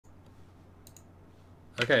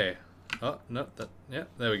Okay. Oh, no, yeah,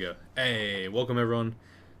 there we go. Hey, welcome everyone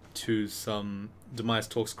to some Demise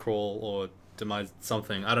Talks Crawl or Demise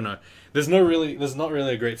something. I don't know. There's not really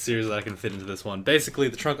a great series that I can fit into this one. Basically,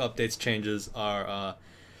 the trunk updates changes are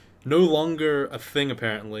no longer a thing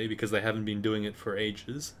apparently because they haven't been doing it for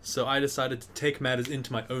ages. So I decided to take matters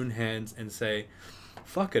into my own hands and say,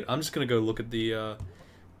 fuck it, I'm just gonna go look at the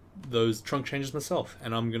those trunk changes myself,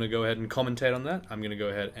 and I'm gonna go ahead and commentate on that. I'm gonna go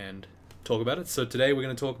ahead and talk about it. So today we're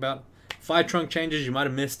gonna talk about 5 trunk changes you might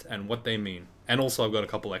have missed and what they mean. And also I've got a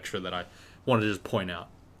couple extra that I wanted to just point out.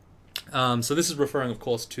 So this is referring, of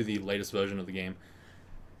course, to the latest version of the game.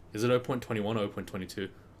 Is it 0.21 or 0.22?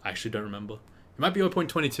 I actually don't remember. It might be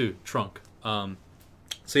 0.22 trunk.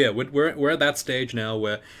 So yeah, we're at that stage now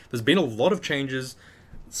where there's been a lot of changes.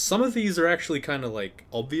 Some of these are actually kind of like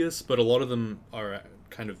obvious, but a lot of them are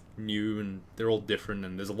kind of new and they're all different,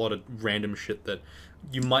 and there's a lot of random shit that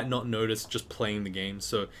you might not notice just playing the game.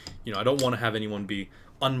 So, you know, I don't want to have anyone be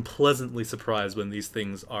unpleasantly surprised when these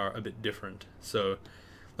things are a bit different. So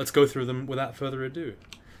let's go through them without further ado.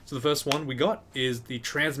 So the first one we got is the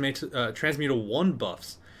Transmuter wand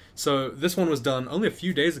buffs. So this one was done only a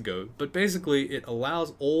few days ago, but basically it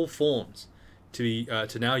allows all forms to be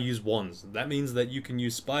to now use wands. That means that you can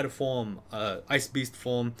use spider form, ice beast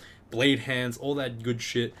form, blade hands, all that good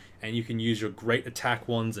shit, and you can use your great attack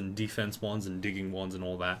wands and defense wands and digging wands and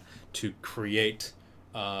all that to create,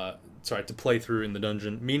 to play through in the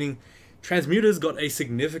dungeon. Meaning, Transmuters got a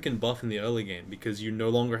significant buff in the early game because you no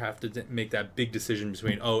longer have to make that big decision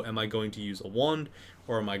between, oh, am I going to use a wand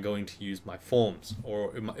or am I going to use my forms?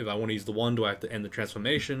 Or if I want to use the wand, do I have to end the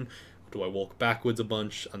transformation? Do I walk backwards a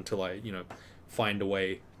bunch until I, find a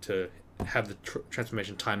way to have the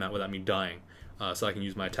transformation timeout without me dying, so I can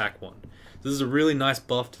use my attack wand. This is a really nice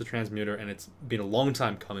buff to the Transmuter, and it's been a long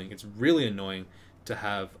time coming. It's really annoying to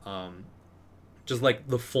have just like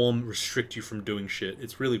the form restrict you from doing shit.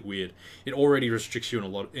 It's really weird. It already restricts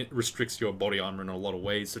you it restricts your body armor in a lot of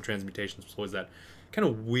ways. So transmutations was always that kind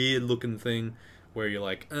of weird looking thing where you're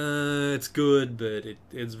like, it's good, but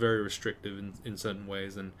it's very restrictive in certain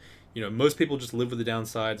ways. And most people just live with the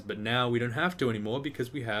downsides, but now we don't have to anymore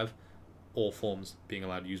because we have all forms being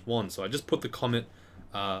allowed to use wands. So I just put the comment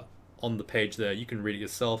on the page there. You can read it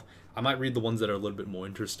yourself. I might read the ones that are a little bit more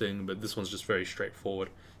interesting, but this one's just very straightforward.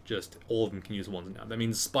 Just all of them can use wands now. That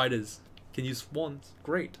means spiders can use wands.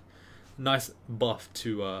 Great. Nice buff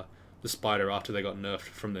to the spider after they got nerfed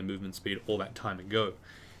from their movement speed all that time ago.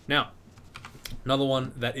 Now, another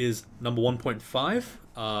one that is number 1.5.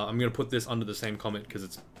 I'm going to put this under the same comment because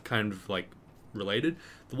it's kind of like related.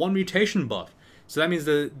 The one mutation buff. So that means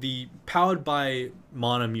the powered by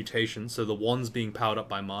mana mutation, so the wands being powered up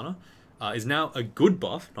by mana, is now a good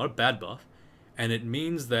buff, not a bad buff. And it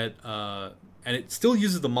means that, and it still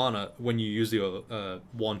uses the mana when you use the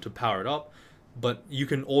wand to power it up, but you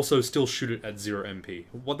can also still shoot it at 0 MP.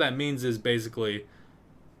 What that means is basically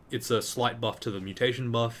it's a slight buff to the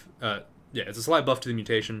mutation buff. Yeah, it's a slight buff to the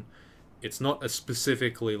mutation. It's not a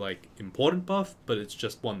specifically like important buff, but it's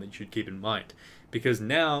just one that you should keep in mind. Because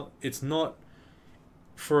now it's not,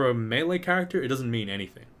 for a melee character, it doesn't mean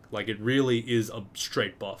anything. Like, it really is a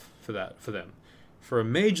straight buff for them. For a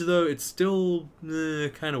mage though, it's still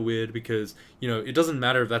kind of weird because, it doesn't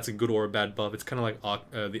matter if that's a good or a bad buff. It's kind of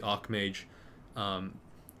like the Archmage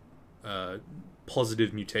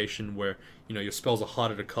positive mutation where, your spells are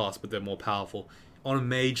harder to cast but they're more powerful. On a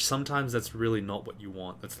mage, sometimes that's really not what you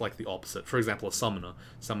want. That's like the opposite. For example, a summoner.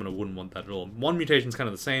 Summoner wouldn't want that at all. One mutation's kind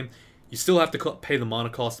of the same. You still have to pay the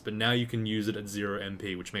mana cost, but now you can use it at 0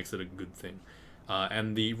 MP, which makes it a good thing.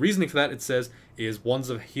 And the reasoning for that, it says, is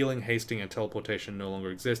wands of healing, hasting, and teleportation no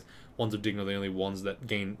longer exist. Wands of digging are the only ones that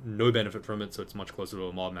gain no benefit from it, so it's much closer to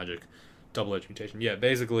a mob magic double-edged mutation. Yeah,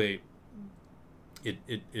 basically,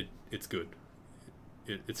 it's good.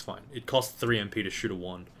 It's fine. It costs 3 MP to shoot a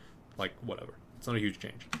wand. Like, whatever. It's not a huge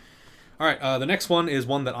change. Alright, the next one is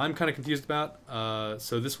one that I'm kind of confused about.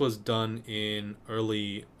 So this was done in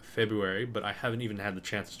early February, but I haven't even had the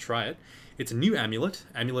chance to try it. It's a new amulet,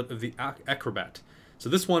 Amulet of the Acrobat. So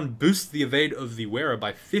this one boosts the evade of the wearer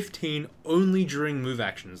by 15 only during move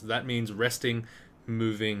actions. That means resting,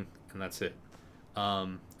 moving, and that's it.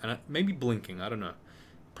 And maybe blinking, I don't know.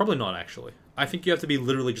 Probably not, actually. I think you have to be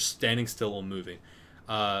literally just standing still or moving.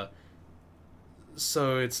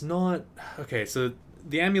 So it's not... Okay, so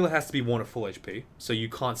the amulet has to be worn at full HP, so you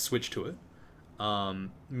can't switch to it.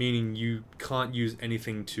 Meaning you can't use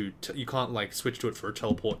anything to... you can't, like, switch to it for a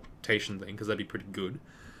teleportation thing, because that'd be pretty good.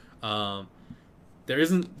 There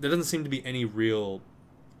doesn't seem to be any real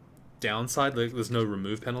downside. Like, there's no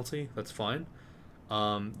remove penalty. That's fine.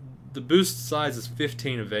 The boost size is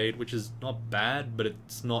 15 evade, which is not bad, but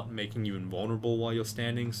it's not making you invulnerable while you're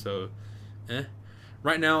standing, so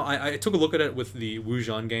Right now, I took a look at it with the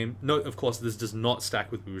Wujan game. Note, of course, this does not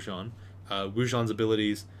stack with Wujan. Wujan's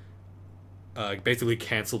abilities basically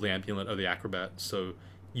cancel the amulet of the acrobat, so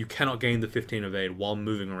you cannot gain the 15 evade while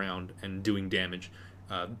moving around and doing damage.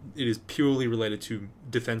 It is purely related to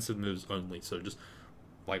defensive moves only, so just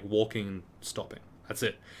like walking and stopping. That's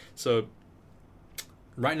it. So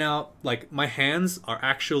right now, like, my hands are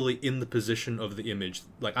actually in the position of the image.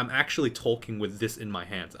 Like, I'm actually talking with this in my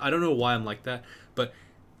hands. I don't know why I'm like that, but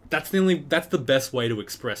that's the best way to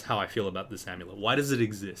express how I feel about this amulet. Why does it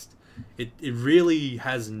exist? It really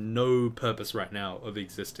has no purpose right now of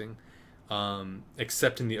existing,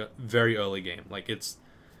 except in the very early game. Like, it's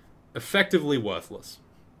effectively worthless,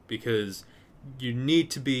 because you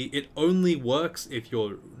need to be... It only works if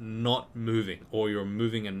you're not moving, or you're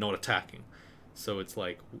moving and not attacking. So it's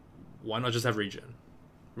like, why not just have regen?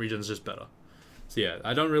 Regen's just better. So yeah,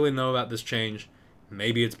 I don't really know about this change.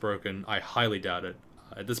 Maybe it's broken. I highly doubt it.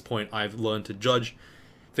 At this point, I've learned to judge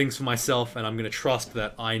things for myself, and I'm going to trust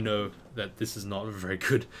that I know that this is not a very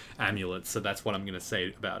good amulet, so that's what I'm going to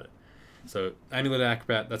say about it. So, Amulet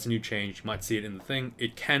Acrobat, that's a new change. You might see it in the thing.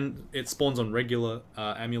 It spawns on regular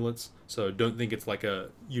amulets, so don't think it's like a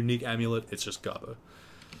unique amulet, it's just Garbo.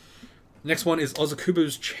 Next one is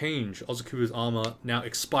Ozakubo's change. Ozakubo's armor now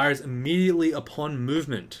expires immediately upon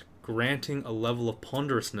movement, granting a level of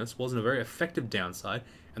ponderousness. Wasn't a very effective downside,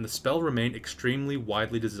 and the spell remained extremely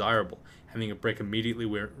widely desirable. Having it break immediately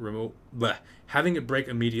when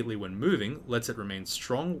moving lets it remain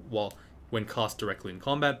strong when cast directly in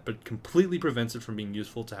combat, but completely prevents it from being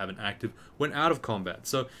useful to have an active when out of combat.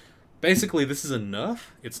 So basically, this is a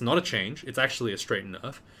nerf. It's not a change. It's actually a straight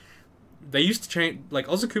nerf. They used to change, like,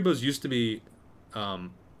 Ozakubo's used to be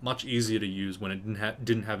much easier to use when it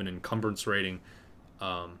didn't have an encumbrance rating.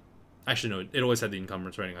 Actually, no, it always had the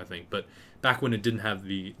encumbrance rating, I think, but back when it didn't have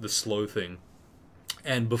the slow thing,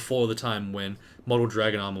 and before the time when model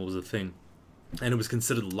dragon armor was a thing, and it was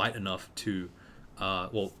considered light enough to,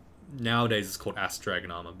 well, nowadays it's called acid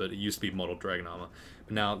dragon armor, but it used to be model dragon armor.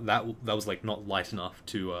 But now that was like not light enough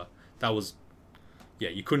to, yeah,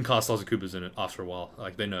 you couldn't cast Ozakubo's in it after a while.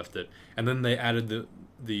 Like, they nerfed it. And then they added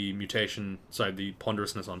the mutation, sorry, the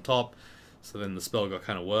ponderousness on top. So then the spell got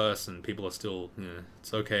kind of worse, and people are still,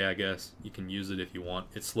 it's okay, I guess. You can use it if you want.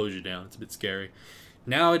 It slows you down. It's a bit scary.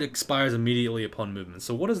 Now it expires immediately upon movement.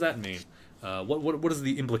 So what does that mean? What is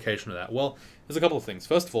the implication of that? Well, there's a couple of things.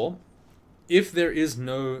 First of all, if there is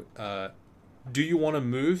no, do you want to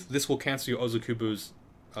move? This will cancel your Ozakubo's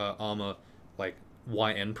armor, like,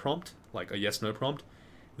 YN prompt, like a yes-no prompt.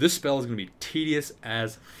 This spell is going to be tedious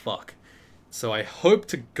as fuck. So I hope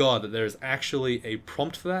to God that there is actually a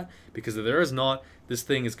prompt for that, because if there is not, this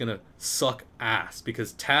thing is going to suck ass,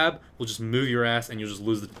 because tab will just move your ass and you'll just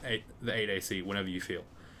lose the 8 AC whenever you feel.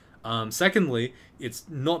 Secondly, it's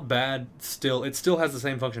not bad still. It still has the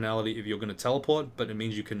same functionality if you're going to teleport, but it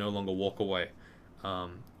means you can no longer walk away.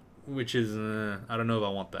 Which is, I don't know if I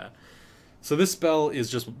want that. So this spell is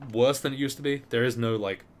just worse than it used to be. There is no,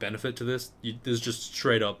 like, benefit to this. There's just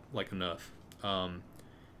straight up, like, a nerf.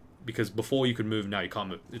 Because before you could move, now you can't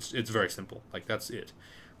move. It's very simple. Like, that's it.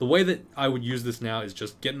 The way that I would use this now is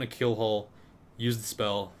just get in a kill hole, use the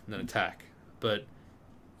spell, and then attack. But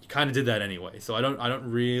you kind of did that anyway, so I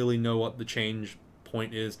don't really know what the change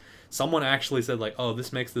point is. Someone actually said, like, oh,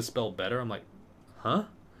 this makes this spell better. I'm like, huh?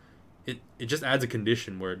 It just adds a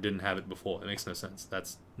condition where it didn't have it before. It makes no sense.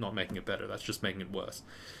 That's not making it better. That's just making it worse.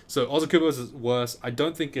 So Ozakubo's is worse. I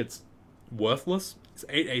don't think it's worthless. It's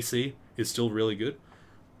 8 AC is still really good,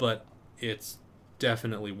 but it's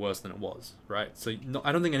definitely worse than it was, right? So no,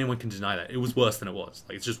 I don't think anyone can deny that. It was worse than it was.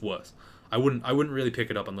 Like, it's just worse. I wouldn't really pick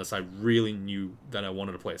it up unless I really knew that I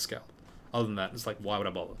wanted to play a scout. Other than that, it's like, why would I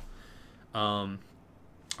bother?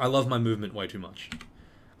 I love my movement way too much.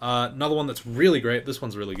 Another one that's really great, this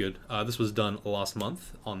one's really good. This was done last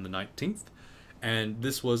month on the 19th, and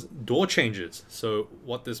this was door changes. So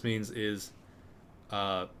what this means is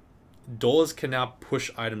doors can now push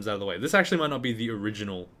items out of the way. This actually might not be the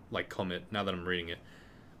original, like, comment, now that I'm reading it.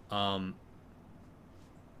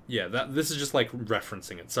 Yeah, this is just, like,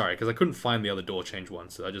 referencing it. Sorry, because I couldn't find the other door change one,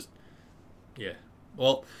 so I just... Yeah.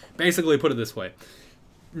 Well, basically, put it this way.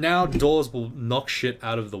 Now doors will knock shit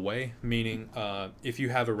out of the way, meaning if you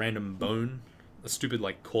have a random bone, a stupid,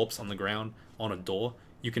 like, corpse on the ground on a door,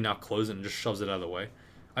 you can now close it and just shoves it out of the way.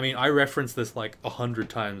 I mean, I referenced this like 100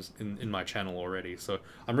 times in my channel already, so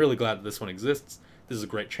I'm really glad that this one exists. This is a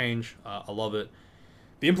great change. I love it.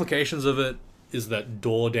 The implications of it is that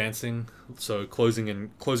door dancing, so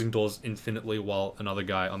closing doors infinitely while another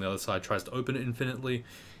guy on the other side tries to open it infinitely,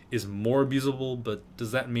 is more abusable. But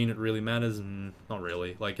does that mean it really matters? Not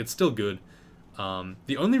really. Like, it's still good.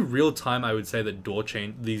 The only real time I would say that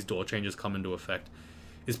these door changes come into effect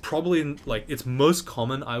is probably in, like, it's most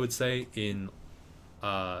common, I would say, in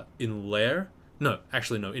Lair. No,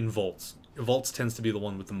 actually no, in Vaults. Vaults tends to be the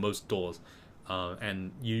one with the most doors.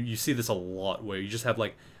 And you see this a lot, where you just have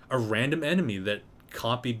like a random enemy that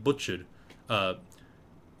can't be butchered.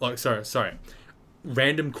 Sorry.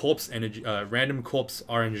 Random corpse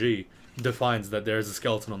RNG defines that there is a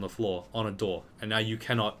skeleton on the floor on a door, and now you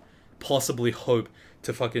cannot possibly hope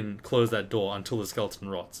to fucking close that door until the skeleton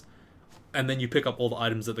rots. And then you pick up all the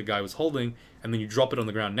items that the guy was holding, and then you drop it on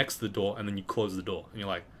the ground next to the door, and then you close the door. And you're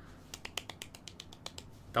like,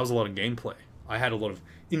 that was a lot of gameplay. I had a lot of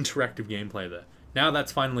interactive gameplay there. Now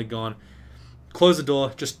that's finally gone. Close the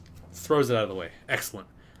door, just throws it out of the way. Excellent.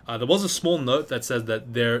 There was a small note that says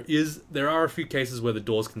that there are a few cases where the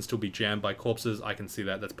doors can still be jammed by corpses. I can see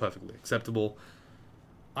that. That's perfectly acceptable.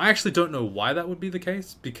 I actually don't know why that would be the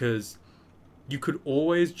case, because you could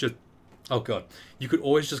always just... Oh god. You could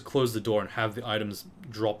always just close the door and have the items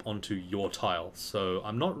drop onto your tile. So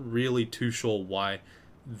I'm not really too sure why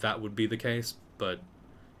that would be the case, but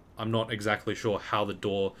I'm not exactly sure how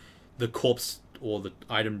the corpse or the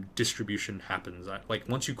item distribution happens. Like,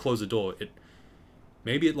 once you close the door, it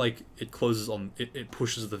closes on... It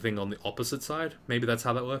pushes the thing on the opposite side. Maybe that's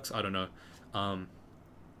how that works. I don't know. But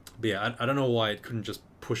yeah, I don't know why it couldn't just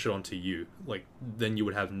push it onto you. Like, then you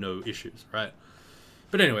would have no issues, right?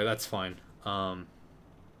 But anyway, that's fine.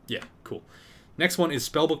 Yeah, cool. Next one is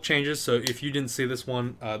spellbook changes. So if you didn't see this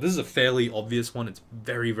one, this is a fairly obvious one. It's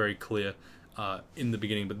very, very clear in the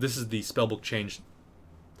beginning. But this is the spellbook change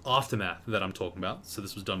aftermath that I'm talking about. So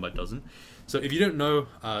this was done by Dozen. So if you don't know,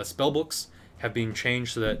 spellbooks have been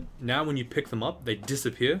changed so that now when you pick them up, they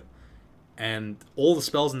disappear. And all the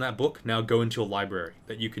spells in that book now go into your library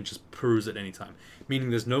that you can just peruse at any time. Meaning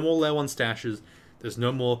there's no more Layer 1 stashes. There's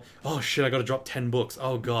no more, oh shit, I gotta drop 10 books.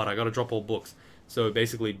 Oh god, I gotta drop all books. So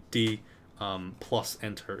basically D plus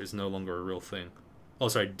enter is no longer a real thing. Oh,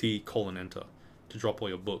 sorry, D colon enter to drop all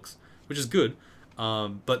your books, which is good.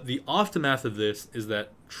 But the aftermath of this is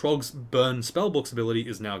that Trog's burn spellbooks ability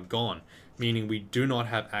is now gone, meaning we do not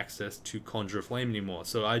have access to Conjure Flame anymore.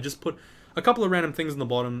 So I just put a couple of random things in the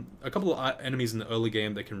bottom, a couple of enemies in the early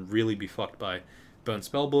game that can really be fucked by burn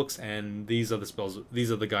spellbooks, and these are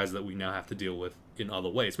the guys that we now have to deal with in other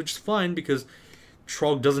ways, which is fine because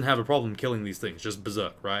Trog doesn't have a problem killing these things, just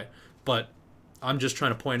berserk, right? But I'm just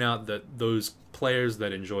trying to point out that those players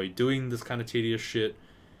that enjoy doing this kind of tedious shit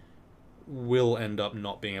will end up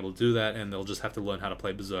not being able to do that, and they'll just have to learn how to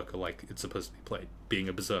play Berserker like it's supposed to be played, being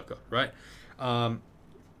a Berserker, right?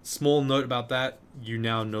 Small note about that, you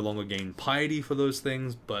now no longer gain piety for those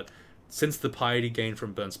things, but since the piety gain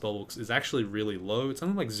from burn spellbooks is actually really low, it's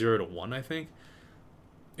something like 0 to 1, I think,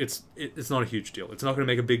 it's not a huge deal. It's not going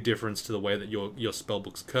to make a big difference to the way that your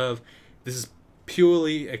spellbooks curve. This is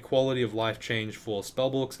purely a quality of life change for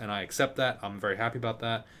spellbooks, and I accept that. I'm very happy about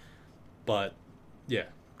that. But yeah,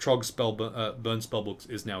 Trog's burn spellbooks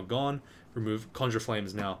is now gone. Conjure Flame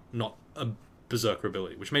is now not a Berserker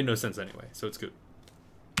ability, which made no sense anyway, so it's good.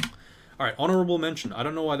 Alright, honorable mention. I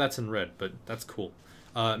don't know why that's in red, but that's cool.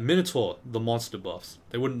 Minotaur, the monster buffs.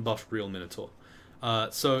 They wouldn't buff real Minotaur.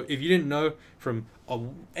 So if you didn't know, from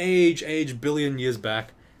billion years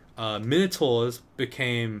back, Minotaurs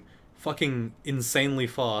became fucking insanely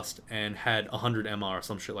fast and had 100 MR or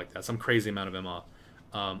some shit like that. Some crazy amount of MR.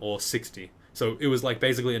 Or 60. So it was like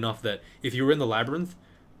basically enough that if you were in the labyrinth,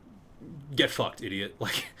 get fucked, idiot.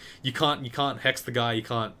 Like, you can't hex the guy, you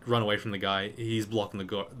can't run away from the guy. He's blocking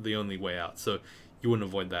the only way out. So you wouldn't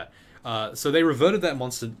avoid that. So they reverted that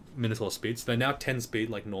monster Minotaur speed, so they're now 10 speed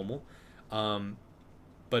like normal.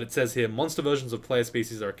 But it says here, monster versions of player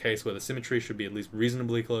species are a case where the symmetry should be at least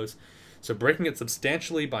reasonably close. So breaking it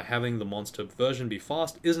substantially by having the monster version be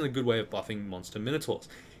fast isn't a good way of buffing monster Minotaurs.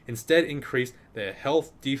 Instead, increase their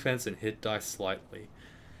health, defense, and hit dice slightly.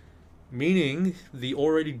 Meaning, the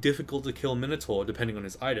already difficult to kill Minotaur, depending on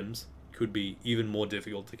his items, could be even more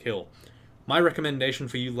difficult to kill. My recommendation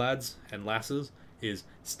for you lads and lasses is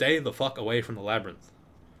stay the fuck away from the labyrinth.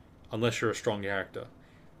 Unless you're a strong character.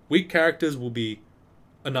 Weak characters will be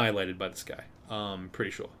annihilated by this guy.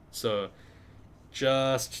 Pretty sure. So,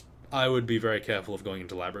 I would be very careful of going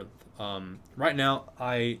into labyrinth. Right now,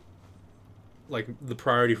 the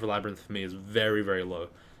priority for labyrinth for me is very, very low.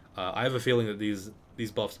 I have a feeling that these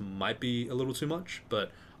buffs might be a little too much,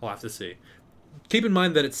 but I'll have to see. Keep in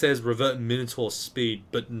mind that it says revert Minotaur speed,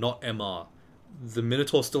 but not MR. the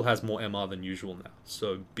Minotaur still has more MR than usual now,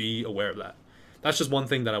 so be aware of that. That's just one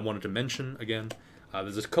thing that I wanted to mention again.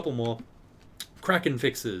 There's a couple more Kraken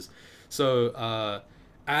fixes. So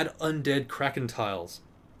add undead Kraken tiles.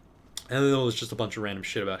 And then there was just a bunch of random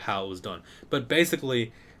shit about how it was done. But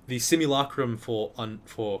basically, the simulacrum for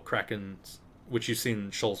Krakens, which you've seen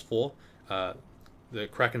in Shoals 4, the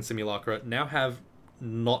Kraken simulacra, now have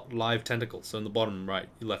not live tentacles. So in the bottom right,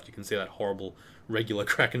 left, you can see that horrible regular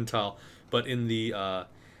Kraken tile. But in the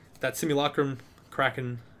that simulacrum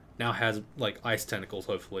Kraken now has like ice tentacles,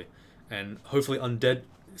 hopefully. And hopefully undead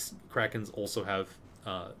Krakens also have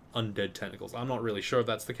undead tentacles. I'm not really sure if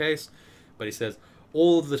that's the case, but he says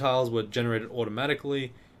all of the tiles were generated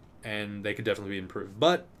automatically, and they could definitely be improved.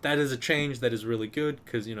 But that is a change that is really good,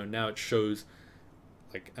 because you know, now it shows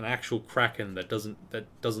like an actual Kraken that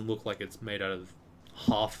doesn't look like it's made out of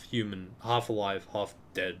half human, half alive, half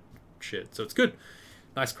dead shit. So it's good.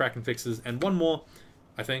 Nice Kraken fixes. And one more,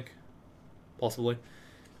 I think, possibly.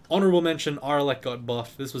 Honorable mention: Aralek got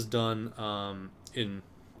buffed. This was done in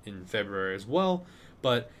February as well,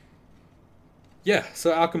 but yeah,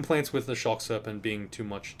 so our complaints with the Shock Serpent being too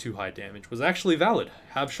high damage was actually valid.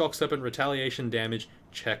 Have Shock Serpent retaliation damage,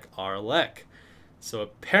 check Aralek. So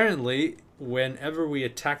apparently, whenever we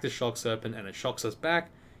attack the Shock Serpent and it shocks us back,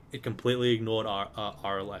 it completely ignored our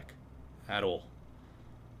Aralek at all.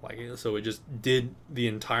 Like, so it just did the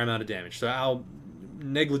entire amount of damage. So our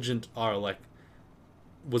negligent Aralek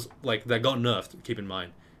was like, that got nerfed, keep in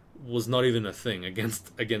mind, was not even a thing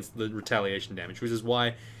against the retaliation damage, which is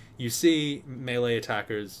why you see melee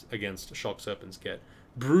attackers against Shock Serpents get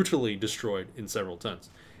brutally destroyed in several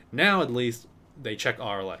turns. Now at least they check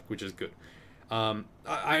Aralek, which is good.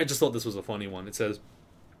 I just thought this was a funny one. It says,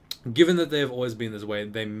 given that they have always been this way,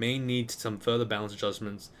 they may need some further balance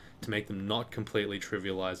adjustments to make them not completely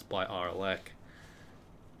trivialized by Aralek.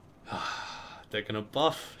 They're gonna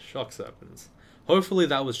buff Shock Serpents. Hopefully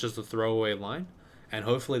that was just a throwaway line, and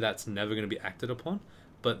hopefully that's never going to be acted upon.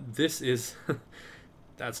 But this is...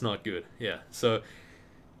 that's not good. Yeah, so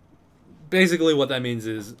basically what that means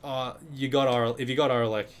is if you got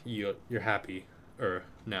Aralek, you're happier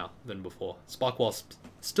now than before. Spark Wasps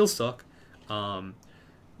still suck.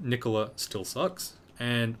 Nicola still sucks.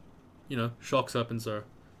 And, you know, Shock Serpents are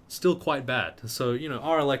still quite bad. So, you know,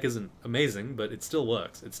 Aralek isn't amazing, but it still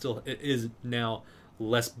works. It is now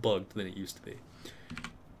less bugged than it used to be.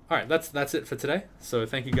 Alright, that's it for today. So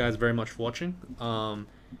thank you guys very much for watching.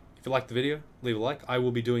 If you liked the video, leave a like. I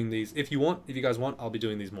will be doing these, if you guys want, I'll be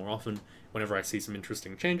doing these more often. Whenever I see some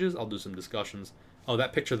interesting changes, I'll do some discussions. Oh,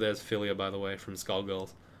 that picture there's Philia, by the way, from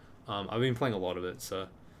Skullgirls. I've been playing a lot of it, so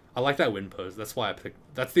I like that wind pose. That's why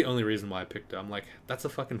that's the only reason why I picked it. I'm like, that's a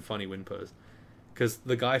fucking funny wind pose. Because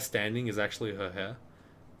the guy standing is actually her hair.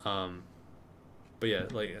 But yeah,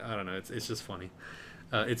 like, I don't know, it's just funny.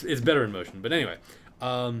 It's better in motion. But anyway,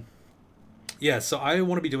 yeah, so I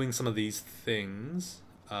want to be doing some of these things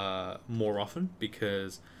more often,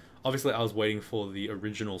 because obviously I was waiting for the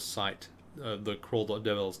original site, the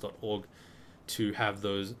crawl.devels.org, to have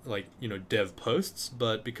those, like, you know, dev posts,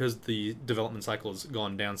 but because the development cycle has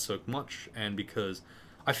gone down so much, and because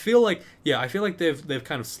I feel like they've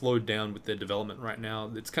kind of slowed down with their development right now.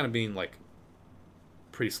 It's kind of being like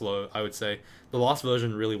pretty slow, I would say. The last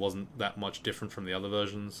version really wasn't that much different from the other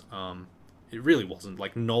versions. It really wasn't.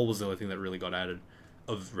 Like, Null was the only thing that really got added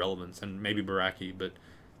of relevance, and maybe Baraki, but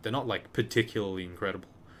they're not like particularly incredible.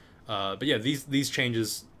 But yeah, these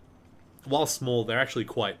changes, while small, they're actually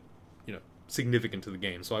quite, you know, significant to the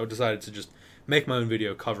game. So I decided to just make my own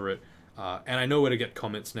video, cover it, and I know where to get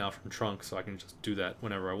comments now from Trunk, so I can just do that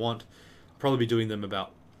whenever I want. I'll probably be doing them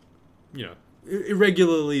about, you know,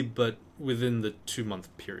 irregularly, but within the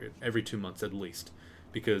 2-month period, every 2 months at least,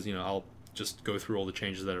 because, you know, I'll just go through all the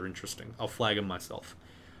changes that are interesting. I'll flag them myself.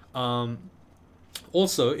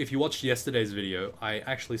 Also, if you watched yesterday's video, I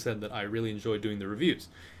actually said that I really enjoyed doing the reviews.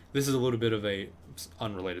 This is a little bit of a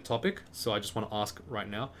unrelated topic, so I just want to ask right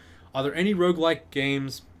now, are there any roguelike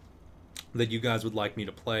games that you guys would like me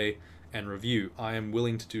to play and review? I am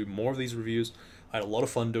willing to do more of these reviews. I had a lot of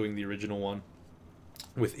fun doing the original one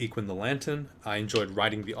with Equin the Lantern. I enjoyed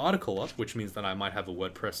writing the article up, which means that I might have a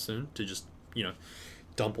WordPress soon to just, you know,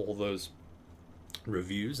 dump all those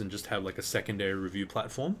reviews and just have like a secondary review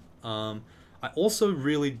platform. I also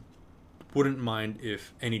really wouldn't mind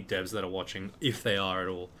if any devs that are watching, if they are at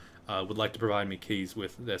all, would like to provide me keys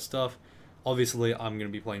with their stuff. Obviously, I'm going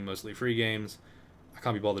to be playing mostly free games. I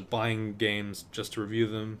can't be bothered buying games just to review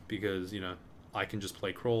them because, you know, I can just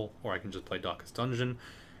play Crawl or I can just play Darkest Dungeon.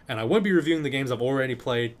 And I won't be reviewing the games I've already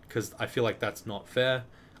played because I feel like that's not fair.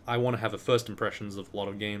 I want to have a first impressions of a lot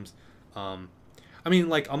of games. I mean,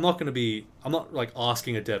 like, I'm not like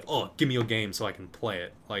asking a dev, oh, give me your game so I can play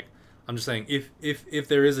it. Like, I'm just saying, if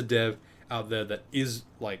there is a dev out there that is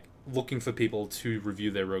like looking for people to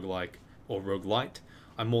review their roguelike or roguelite,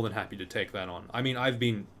 I'm more than happy to take that on. I mean, I've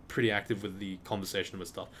been pretty active with the conversation with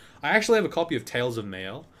stuff. I actually have a copy of Tales of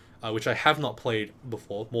Mail, which I have not played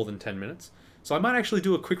before, more than 10 minutes. So I might actually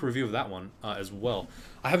do a quick review of that one as well.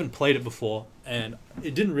 I haven't played it before, and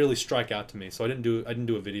it didn't really strike out to me, so I didn't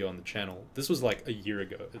do a video on the channel. This was like a year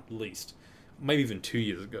ago, at least. Maybe even 2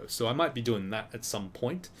 years ago, so I might be doing that at some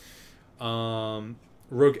point.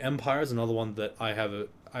 Rogue Empire is another one that I have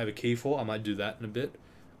a key for. I might do that in a bit.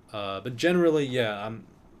 But generally, yeah,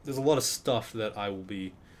 there's a lot of stuff that I will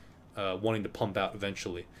be wanting to pump out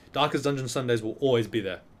eventually. Darkest Dungeon Sundays will always be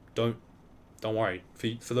there. Don't worry.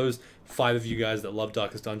 For those 5 of you guys that love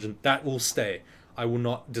Darkest Dungeon, that will stay. I will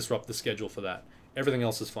not disrupt the schedule for that. Everything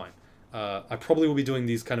else is fine. I probably will be doing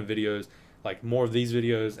these kind of videos, like more of these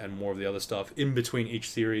videos and more of the other stuff in between each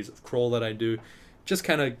series of crawl that I do. Just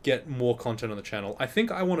kind of get more content on the channel. I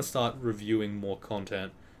think I want to start reviewing more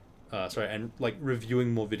content. And like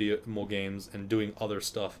reviewing more games and doing other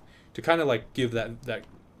stuff to kind of like give the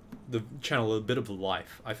channel a bit of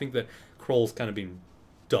life. I think that crawl's kind of been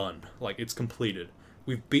done. Like, it's completed.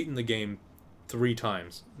 We've beaten the game 3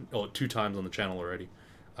 times, or 2 times on the channel already.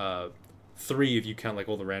 3 if you count like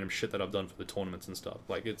all the random shit that I've done for the tournaments and stuff.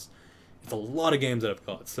 Like, it's a lot of games that I've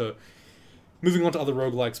got. So moving on to other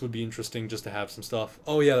roguelikes would be interesting, just to have some stuff.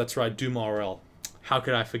 Oh yeah, that's right, Doom RL. How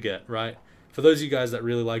could I forget, right? For those of you guys that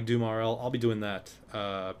really like Doom RL, I'll be doing that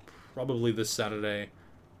probably this Saturday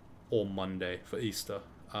or Monday for Easter.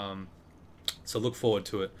 So look forward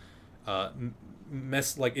to it.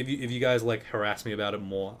 If you guys like harass me about it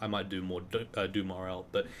more, I might do more Doom RL.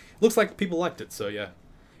 But it looks like people liked it, so yeah.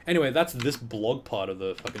 Anyway, that's this blog part of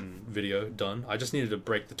the fucking video done. I just needed to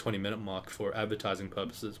break the 20-minute mark for advertising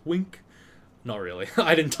purposes. Wink. Not really.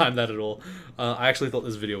 I didn't time that at all. I actually thought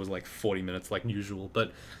this video was like 40 minutes like usual,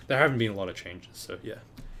 but there haven't been a lot of changes, so yeah.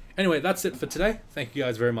 Anyway, that's it for today. Thank you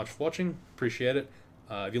guys very much for watching. Appreciate it.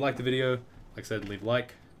 If you liked the video, like I said, leave a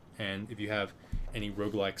like. And if you have any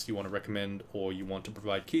roguelikes you want to recommend or you want to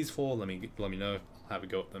provide keys for, let me know. I'll have a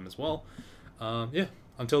go at them as well. Yeah.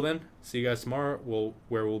 Until then, see you guys tomorrow,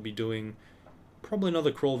 where we'll be doing probably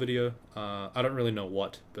another crawl video. I don't really know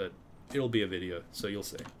what, but it'll be a video, so you'll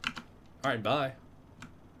see. Alright, bye.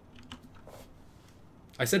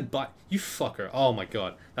 I said bye. You fucker. Oh my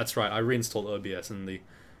god. That's right, I reinstalled OBS and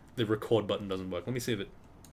the record button doesn't work. Let me see if it